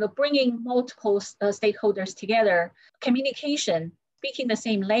point. Bringing multiple stakeholders together, communication, speaking the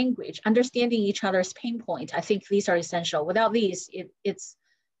same language, understanding each other's pain point. I think these are essential. Without these,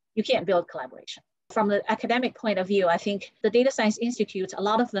 you can't build collaboration. From the academic point of view, I think the data science institutes, a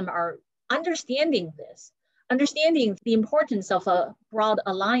lot of them are understanding this, understanding the importance of a broad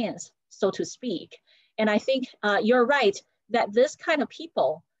alliance, so to speak. And I think you're right that this kind of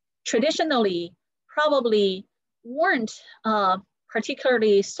people traditionally probably weren't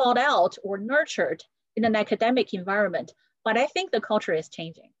particularly sought out or nurtured in an academic environment. But I think the culture is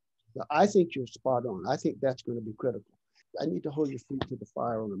changing. I think you're spot on. I think that's going to be critical. I need to hold your feet to the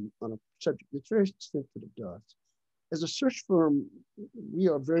fire on a subject that's very sensitive to us. As a search firm, we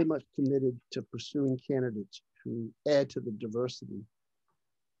are very much committed to pursuing candidates who add to the diversity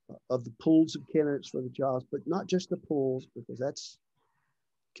of the pools of candidates for the jobs, but not just the pools, because that's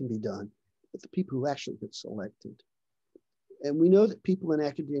can be done, but the people who actually get selected. And we know that people in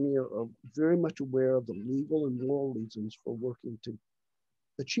academia are very much aware of the legal and moral reasons for working to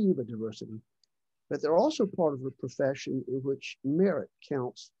achieve a diversity, but they're also part of a profession in which merit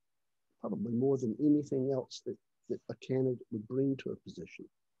counts probably more than anything else that a candidate would bring to a position.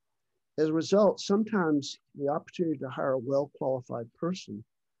 As a result, sometimes the opportunity to hire a well-qualified person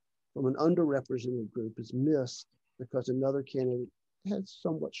from an underrepresented group is missed because another candidate has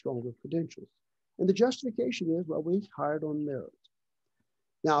somewhat stronger credentials. And the justification is, well, we hired on merit.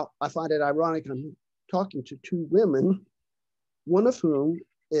 Now, I find it ironic, I'm talking to two women, one of whom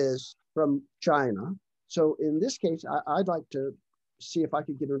is from China. So in this case, I'd like to see if I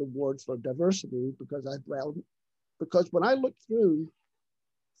could get an award for diversity because when I look through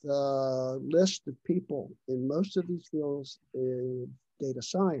the list of people in most of these fields in data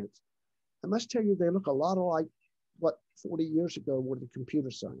science, I must tell you, they look a lot like what 40 years ago were the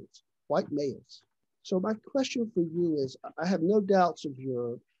computer science, white males. So my question for you is, I have no doubts of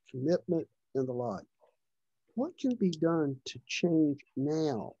your commitment and the like. What can be done to change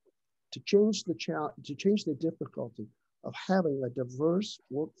now, to change the difficulty of having a diverse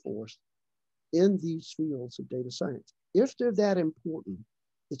workforce in these fields of data science? If they're that important,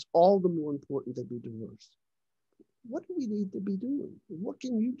 it's all the more important to be diverse. What do we need to be doing? What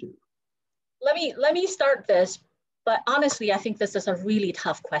can you do? Let me start this, but honestly, I think this is a really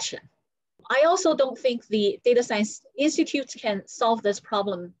tough question. I also don't think the data science institutes can solve this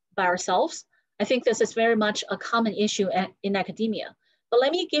problem by ourselves. I think this is very much a common issue in academia. But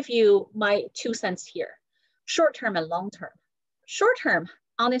let me give you my 2 cents here. Short term and long term. Short term,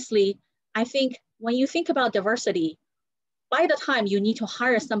 honestly, I think when you think about diversity, by the time you need to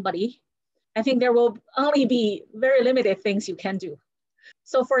hire somebody, I think there will only be very limited things you can do.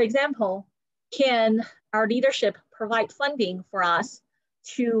 So for example, can our leadership provide funding for us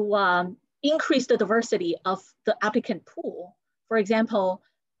to increase the diversity of the applicant pool? For example,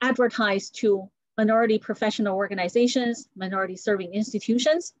 advertise to minority professional organizations, minority serving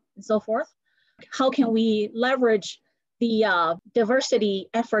institutions, and so forth. How can we leverage the diversity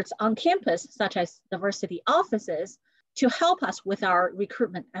efforts on campus, such as diversity offices, to help us with our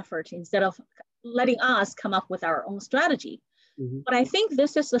recruitment effort instead of letting us come up with our own strategy? Mm-hmm. But I think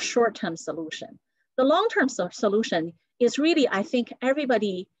this is the short-term solution. The long-term solution is really, I think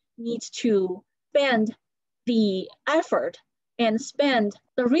everybody needs to spend the effort and spend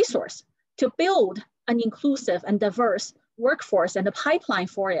the resource to build an inclusive and diverse workforce and a pipeline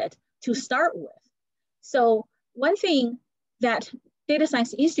for it to start with. So one thing that data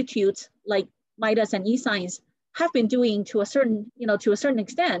science institutes like MIDAS and eScience have been doing to a certain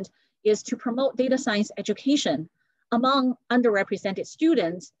extent is to promote data science education among underrepresented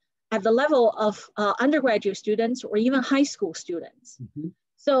students at the level of undergraduate students or even high school students. Mm-hmm.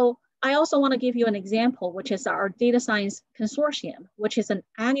 So I also want to give you an example, which is our Data Science Consortium, which is an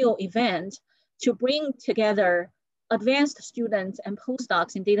annual event to bring together advanced students and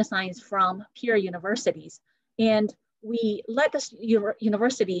postdocs in data science from peer universities. And we let the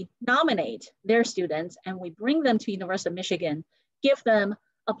university nominate their students and we bring them to University of Michigan, give them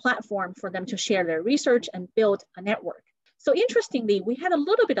a platform for them to share their research and build a network. So interestingly, we had a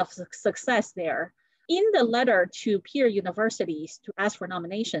little bit of success there. In the letter to peer universities to ask for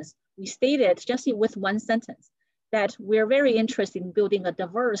nominations, we stated just with one sentence that we're very interested in building a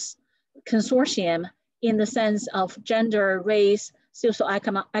diverse consortium in the sense of gender, race,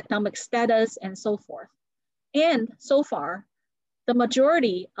 socioeconomic status, and so forth. And so far, the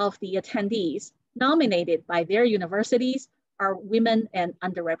majority of the attendees nominated by their universities are women and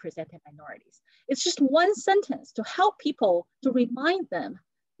underrepresented minorities. It's just one sentence to help people, to remind them,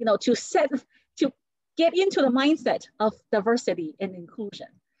 to get into the mindset of diversity and inclusion.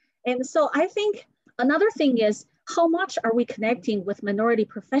 And so I think another thing is, how much are we connecting with minority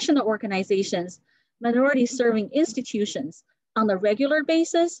professional organizations, minority serving institutions on a regular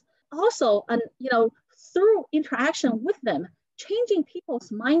basis? Also, through interaction with them, changing people's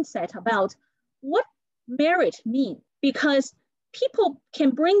mindset about what merit means, because people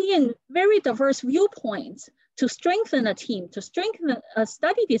can bring in very diverse viewpoints to strengthen a team, to strengthen a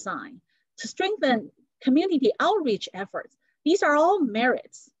study design, to strengthen community outreach efforts. These are all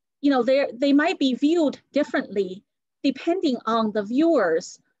merits. They might be viewed differently depending on the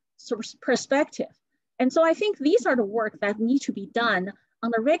viewer's perspective. And so I think these are the work that need to be done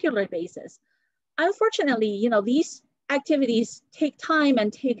on a regular basis. Unfortunately, these activities take time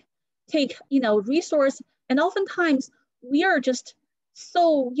and take resource And oftentimes we are just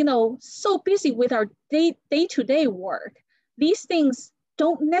so, so busy with our day-to-day work. These things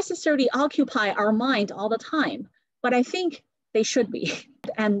don't necessarily occupy our mind all the time, but I think they should be.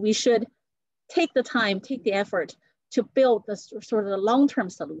 And we should take the time, take the effort to build this sort of the long-term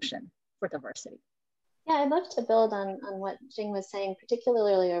solution for diversity. Yeah, I'd love to build on what Jing was saying,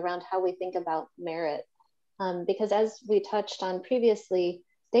 particularly around how we think about merit. Because as we touched on previously,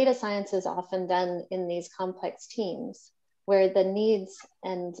 data science is often done in these complex teams where the needs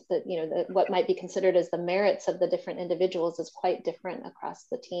and what might be considered as the merits of the different individuals is quite different across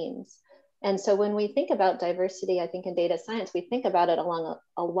the teams. And so when we think about diversity, I think in data science, we think about it along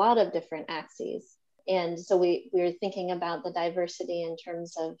a lot of different axes. And so we're thinking about the diversity in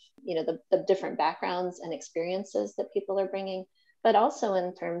terms of, the different backgrounds and experiences that people are bringing, but also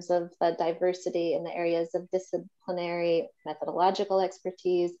in terms of the diversity in the areas of disciplinary methodological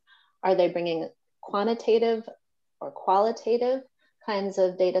expertise. Are they bringing quantitative or qualitative kinds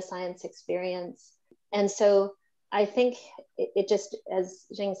of data science experience? And so I think it just, as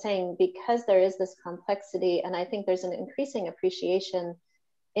Jing's saying, because there is this complexity, and I think there's an increasing appreciation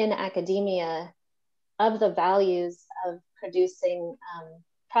in academia of the values of producing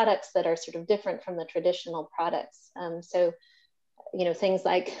products that are sort of different from the traditional products. So, things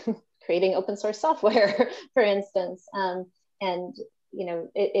like creating open source software, for instance. And,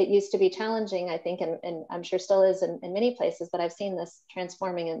 it used to be challenging, I think, and I'm sure still is in many places, but I've seen this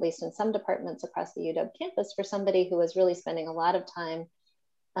transforming, at least in some departments across the UW campus, for somebody who was really spending a lot of time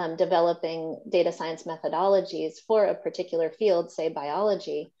developing data science methodologies for a particular field, say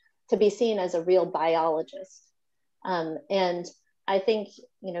biology, to be seen as a real biologist. And I think,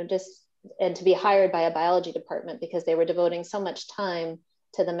 and to be hired by a biology department because they were devoting so much time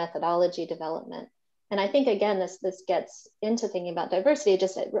to the methodology development. And I think, again, this gets into thinking about diversity,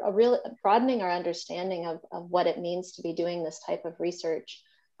 just a real broadening our understanding of what it means to be doing this type of research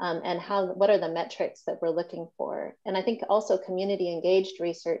and what are the metrics that we're looking for. And I think also community engaged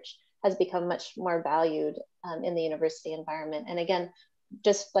research has become much more valued in the university environment. And again,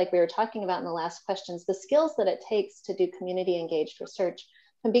 just like we were talking about in the last questions, the skills that it takes to do community engaged research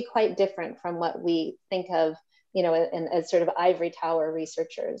can be quite different from what we think of, as sort of ivory tower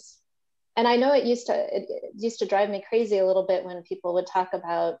researchers. And I know it used to drive me crazy a little bit when people would talk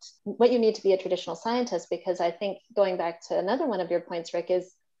about what you need to be a traditional scientist, because I think, going back to another one of your points, Rick, is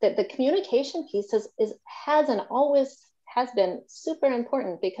that the communication piece has and always has been super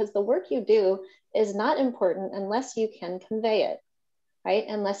important, because the work you do is not important unless you can convey it, right?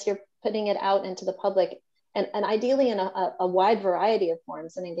 Unless you're putting it out into the public, and ideally in a wide variety of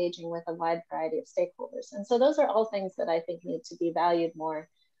forms and engaging with a wide variety of stakeholders. And so those are all things that I think need to be valued more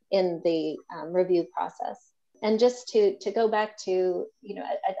in the review process. And just to go back to,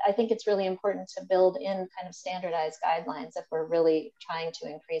 I think it's really important to build in kind of standardized guidelines if we're really trying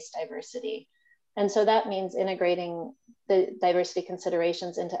to increase diversity. And so that means integrating the diversity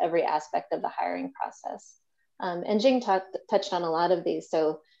considerations into every aspect of the hiring process. And Jing touched on a lot of these.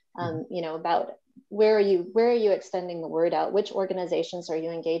 So, about where are you extending the word out? Which organizations are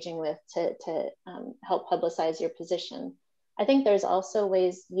you engaging with to help publicize your position? I think there's also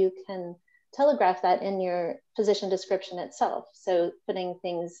ways you can telegraph that in your position description itself. So putting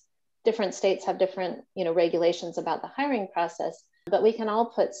things, different states have different, regulations about the hiring process, but we can all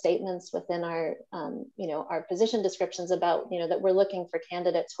put statements within our, our position descriptions about, that we're looking for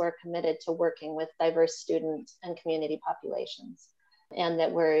candidates who are committed to working with diverse student and community populations, and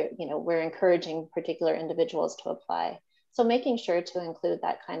that we're encouraging particular individuals to apply. So making sure to include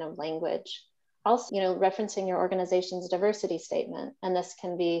that kind of language. Also, referencing your organization's diversity statement, and this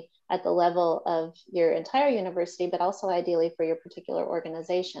can be at the level of your entire university, but also ideally for your particular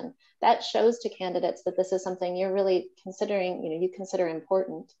organization. That shows to candidates that this is something you're really considering, you consider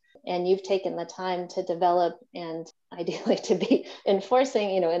important, and you've taken the time to develop and ideally to be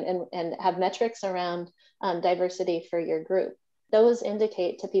enforcing, and have metrics around diversity for your group. Those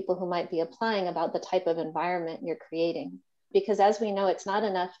indicate to people who might be applying about the type of environment you're creating. Because as we know, it's not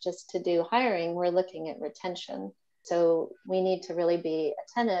enough just to do hiring, we're looking at retention. So we need to really be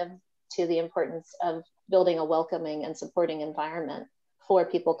attentive to the importance of building a welcoming and supporting environment for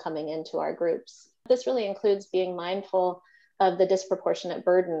people coming into our groups. This really includes being mindful of the disproportionate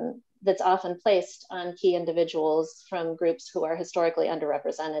burden that's often placed on key individuals from groups who are historically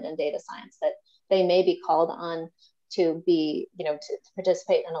underrepresented in data science, that they may be called on to be, to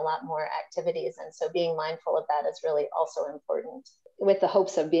participate in a lot more activities. And so being mindful of that is really also important, with the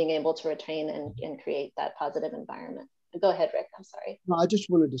hopes of being able to retain and create that positive environment. Go ahead, Rick, I'm sorry. No, I just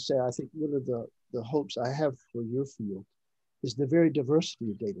wanted to say, I think one of the hopes I have for your field is the very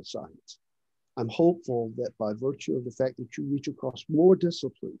diversity of data science. I'm hopeful that by virtue of the fact that you reach across more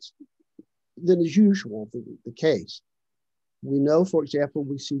disciplines than is usual the case, we know, for example,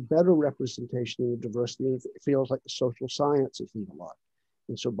 we see better representation in the diversity in fields like the social sciences and the like.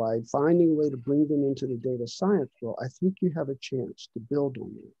 And so by finding a way to bring them into the data science world, I think you have a chance to build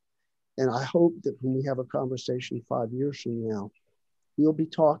on that. And I hope that when we have a conversation 5 years from now, we'll be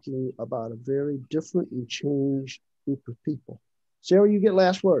talking about a very different and changed group of people. Sarah, you get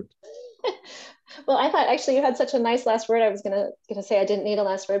last word. Well, I thought actually you had such a nice last word. I was gonna say I didn't need a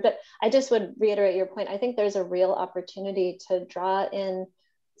last word, but I just would reiterate your point. I think there's a real opportunity to draw in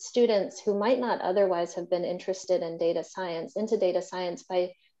students who might not otherwise have been interested in data science into data science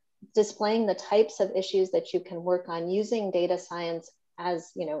by displaying the types of issues that you can work on using data science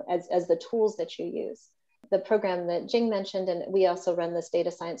as, you know, as the tools that you use. The program that Jing mentioned, and we also run this Data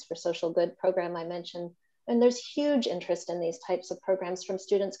Science for Social Good program I mentioned, and there's huge interest in these types of programs from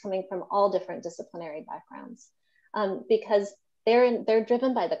students coming from all different disciplinary backgrounds, because they're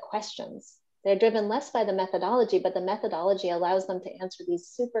driven by the questions. They're driven less by the methodology, but the methodology allows them to answer these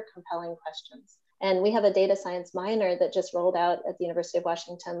super compelling questions. And we have a data science minor that just rolled out at the University of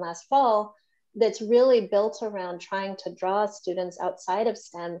Washington last fall that's really built around trying to draw students outside of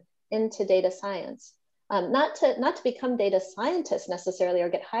STEM into data science. Not to become data scientists necessarily or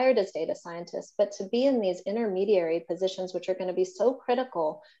get hired as data scientists, but to be in these intermediary positions, which are going to be so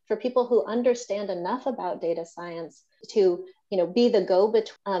critical for people who understand enough about data science to, you know, be the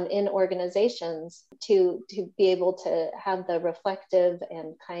go-between in organizations to be able to have the reflective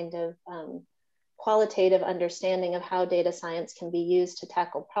and kind of qualitative understanding of how data science can be used to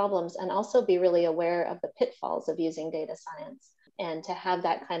tackle problems, and also be really aware of the pitfalls of using data science, and to have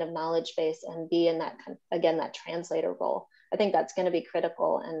that kind of knowledge base and be in that, again, that translator role. I think that's going to be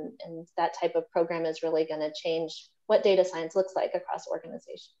critical, and that type of program is really going to change what data science looks like across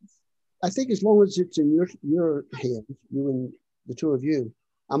organizations. I think as long as it's in your hands, you and the two of you,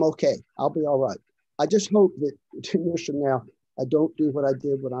 I'm okay. I'll be all right. I just hope that 10 years from now, I don't do what I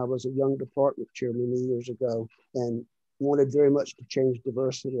did when I was a young department chairman many years ago and wanted very much to change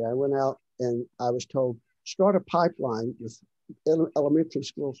diversity. I went out and I was told, start a pipeline with elementary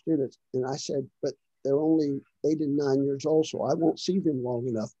school students. And I said, but they're only 8 and 9 years old, so I won't see them long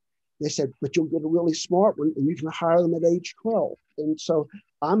enough. They said, but you'll get a really smart one and you can hire them at age 12. And so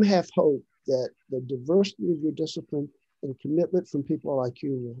I'm half hope that the diversity of your discipline and commitment from people like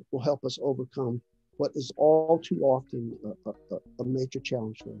you will help us overcome what is all too often a major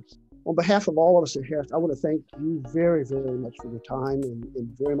challenge for us. On behalf of all of us at Harris, I want to thank you very, very much for your time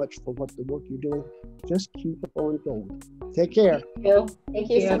and very much for what the work you're doing. Just keep on going. Take care. Thank you. Thank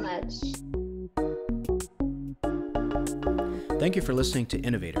you so much. Thank you for listening to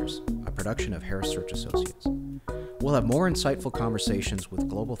Innovators, a production of Harris Search Associates. We'll have more insightful conversations with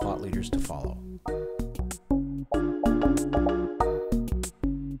global thought leaders to follow.